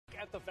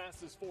at the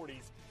fastest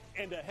 40s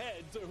and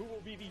ahead to who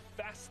will be the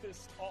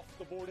fastest off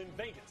the board in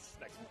Vegas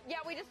next month. Yeah,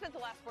 we just spent the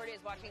last 4 days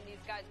watching these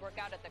guys work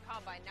out at the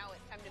Combine. Now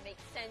it's time to make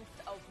sense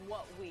of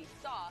what we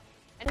saw.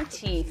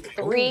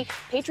 23.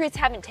 Patriots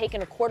haven't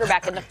taken a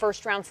quarterback in the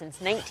first round since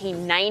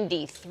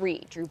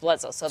 1993, Drew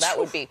Bledsoe. So that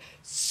would be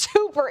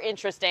super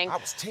interesting. I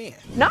was 10.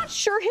 Not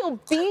sure he'll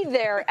be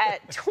there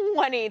at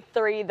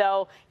 23,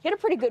 though. He had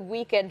a pretty good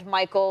weekend,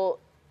 Michael.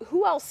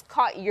 Who else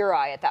caught your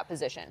eye at that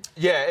position?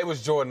 Yeah, it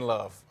was Jordan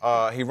Love.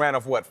 He ran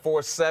off,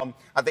 4.7.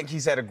 I think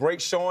he's had a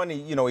great showing.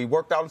 He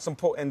worked out in some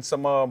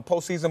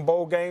postseason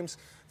bowl games.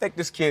 I think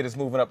this kid is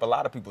moving up a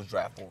lot of people's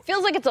draft boards.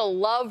 Feels like it's a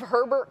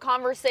Love-Herbert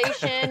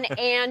conversation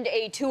and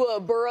a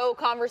Tua-Burrow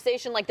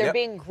conversation, like they're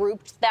being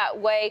grouped that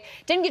way.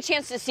 Didn't get a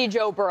chance to see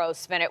Joe Burrow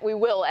spin it. We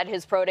will at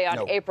his pro day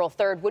on April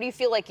 3rd. What do you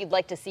feel like you'd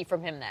like to see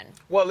from him then?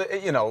 Well,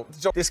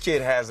 this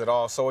kid has it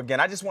all. So,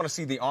 again, I just want to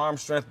see the arm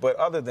strength. But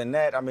other than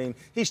that, I mean,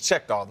 he's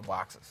checked all the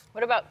boxes.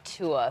 What about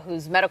Tua,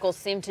 whose medicals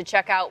seemed to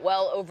check out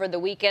well over the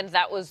weekend?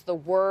 That was the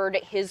word.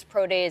 His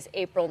pro day is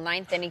April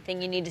 9th.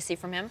 Anything you need to see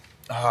from him?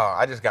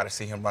 I just got to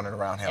see him running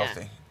around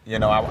healthy.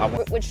 Yeah.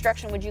 Which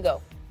direction would you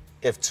go?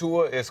 If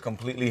Tua is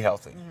completely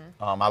healthy,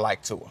 I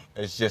like Tua.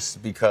 It's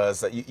just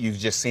because you've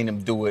just seen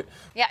him do it.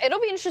 Yeah, it'll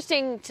be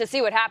interesting to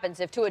see what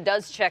happens if Tua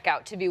does check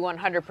out to be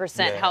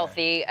 100%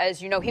 healthy.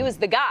 As you know, he was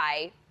the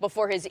guy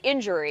before his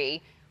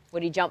injury.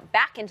 Would he jump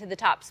back into the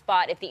top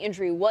spot if the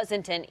injury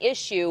wasn't an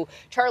issue?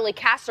 Charlie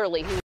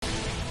Casserly, who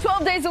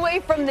 12 days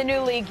away from the new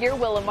league year,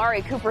 will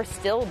Amari Cooper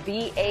still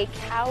be a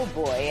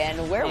Cowboy?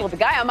 And where will the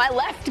guy on my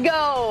left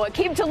go?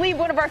 Aqib Talib,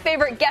 one of our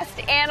favorite guest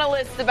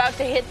analysts, about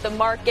to hit the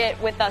market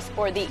with us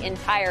for the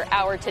entire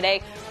hour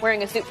today,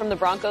 wearing a suit from the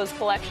Broncos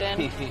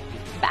collection.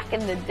 Back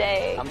in the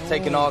day. I'm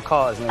taking all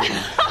calls, man.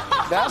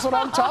 That's what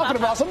I'm talking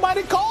about.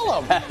 Somebody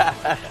call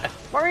him.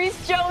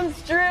 Maurice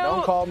Jones-Drew.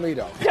 Don't call me,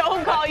 though.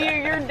 Don't call you.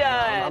 You're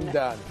done. I'm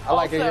done. I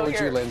like it here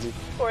with you, Lindsay.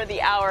 For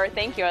the hour.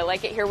 Thank you. I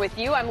like it here with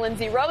you. I'm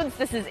Lindsay Rhodes.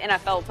 This is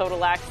NFL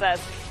Total Access.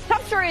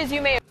 Top story, as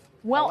you may have.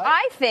 Well,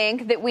 I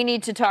think that we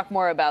need to talk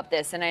more about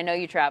this, and I know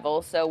you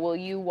travel, so will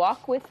you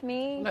walk with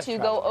me to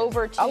go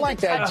over to I like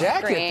the that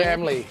jacket,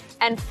 family.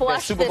 And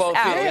flush Super Bowl this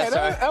out? field. Yeah,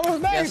 Yes, that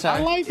was nice. Yes, I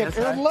like it.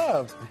 Good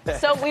love.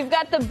 So we've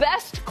got the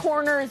best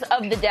corners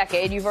of the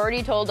decade. You've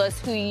already told us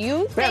who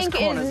you think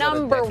is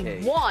number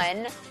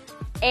one,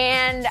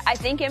 and I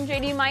think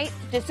MJD might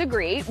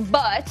disagree,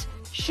 but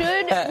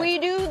should we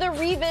do the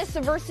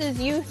Revis versus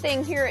you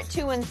thing here at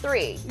 2 and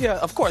 3? Yeah,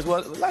 of course.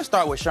 Well, let's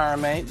start with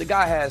Charmaine. The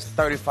guy has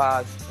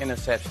 35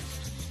 interceptions.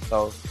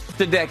 So,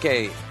 the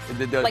decade.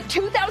 Like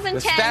 2010 The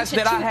stats to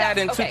that I had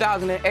in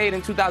 2008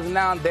 and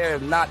 2009, they're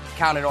not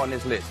counted on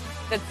this list.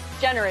 That's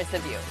generous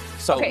of you.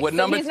 So,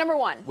 he's number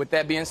one. With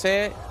that being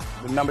said,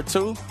 with number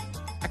 2,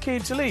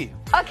 Aqib Talib.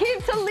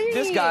 Aqib Talib.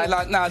 This guy,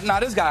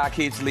 this guy,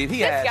 Aqib Talib,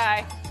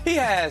 he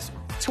has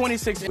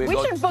 26. We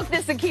should book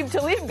this Aqib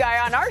Talib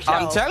guy on our show.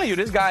 I'm telling you,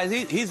 this guy,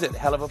 he's a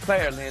hell of a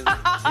player, Lindsay. He's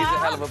a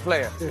hell of a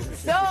player.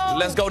 So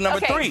let's go number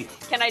 3.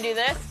 Can I do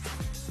this?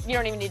 You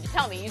don't even need to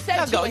tell me. You said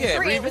let's 2 go. and Yeah,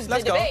 3 Revis, was the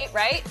let's debate, go.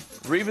 right?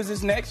 Revis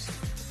is next.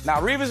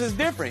 Now Revis is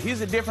different. He's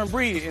a different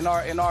breed in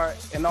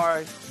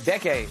our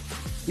decade.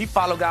 He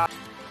followed guys.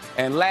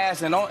 And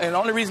last, and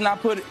only reason I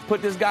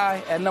put this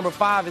guy at number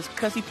 5 is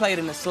because he played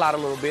in the slot a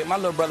little bit. My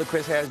little brother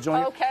Chris Harris Jr.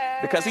 Okay.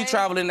 Because he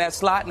traveled in that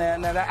slot,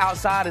 and that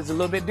outside is a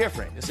little bit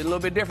different. It's a little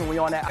bit different when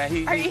you're on that.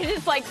 Are you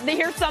just like,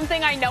 here's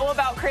something I know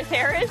about Chris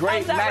Harris?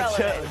 Great How's that matchup.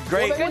 relevant?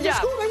 Great. Good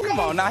job. Come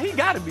on, now he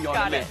got to be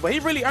on the list. But he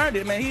really earned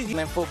it, man. He's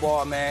in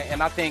football, man,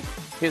 and I think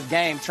his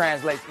game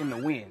translates into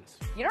wins.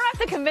 You don't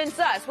have to convince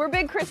us. We're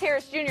big Chris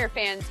Harris Jr.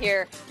 fans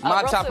here.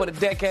 My top of the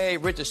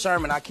decade: Richard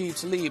Sherman, Aqib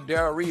Talib,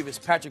 Darrell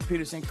Revis, Patrick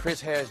Peterson, Chris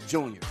Harris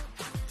Jr.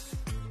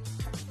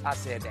 I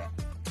said that.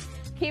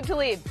 Aqib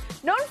Talib,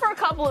 known for a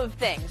couple of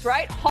things,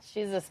 right?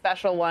 She's a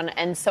special one,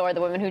 and so are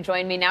the women who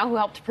joined me now, who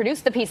helped produce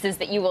the pieces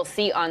that you will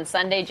see on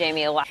Sunday.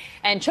 Jamie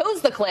and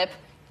chose the clip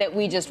that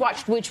we just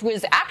watched, which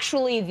was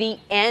actually the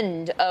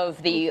end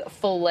of the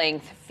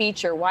full-length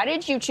feature. Why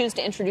did you choose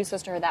to introduce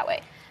us to her that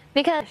way?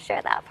 Because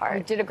share that part.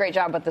 You did a great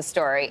job with the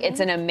story. It's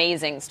an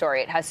amazing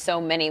story. It has so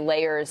many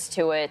layers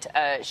to it.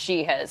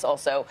 She has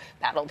also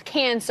battled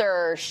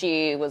cancer.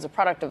 She was a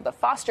product of the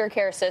foster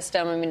care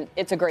system. I mean,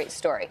 it's a great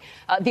story.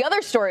 The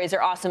other stories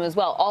are awesome as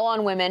well, all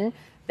on women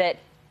that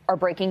are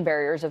breaking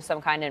barriers of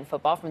some kind in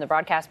football, from the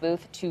broadcast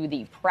booth to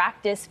the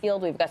practice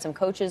field. We've got some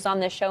coaches on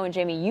this show. And,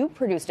 Jamie, you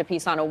produced a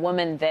piece on a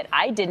woman that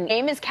I didn't. Her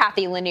name is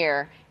Kathy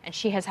Lanier, and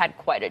she has had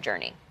quite a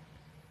journey.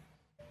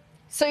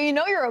 So you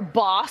know you're a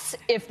boss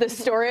if the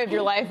story of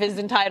your life is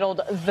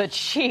entitled The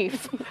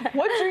Chief.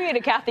 What drew you to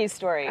Kathy's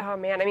story? Oh,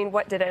 man. I mean,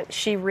 what didn't?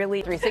 She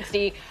really...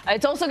 360.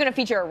 It's also going to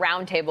feature a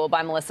roundtable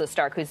by Melissa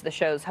Stark, who's the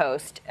show's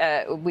host.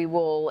 We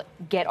will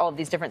get all of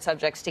these different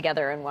subjects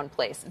together in one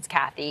place. It's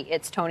Kathy.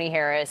 It's Tony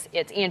Harris.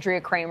 It's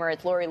Andrea Kramer.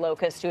 It's Lori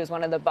Locust, who is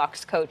one of the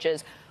Bucs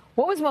coaches.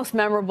 What was most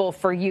memorable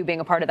for you being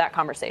a part of that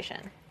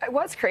conversation?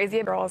 What's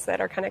crazy, girls that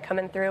are kind of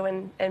coming through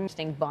and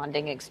interesting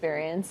bonding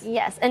experience.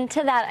 Yes, and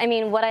to that, I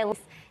mean, what I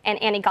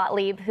and Annie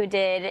Gottlieb, who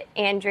did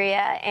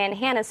Andrea, and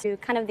Hannah, who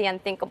kind of the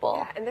unthinkable.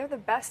 Yeah, and they're the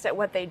best at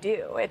what they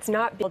do. It's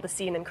not able to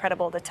see and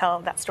incredible to tell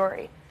that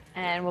story.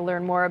 And we'll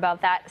learn more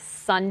about that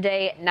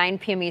Sunday, 9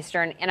 p.m.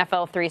 Eastern,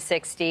 NFL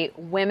 360,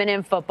 Women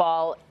in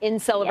Football, in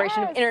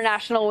celebration of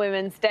International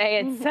Women's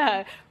Day.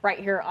 It's right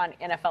here on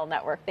NFL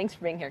Network. Thanks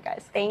for being here,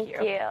 guys. Thank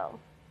you.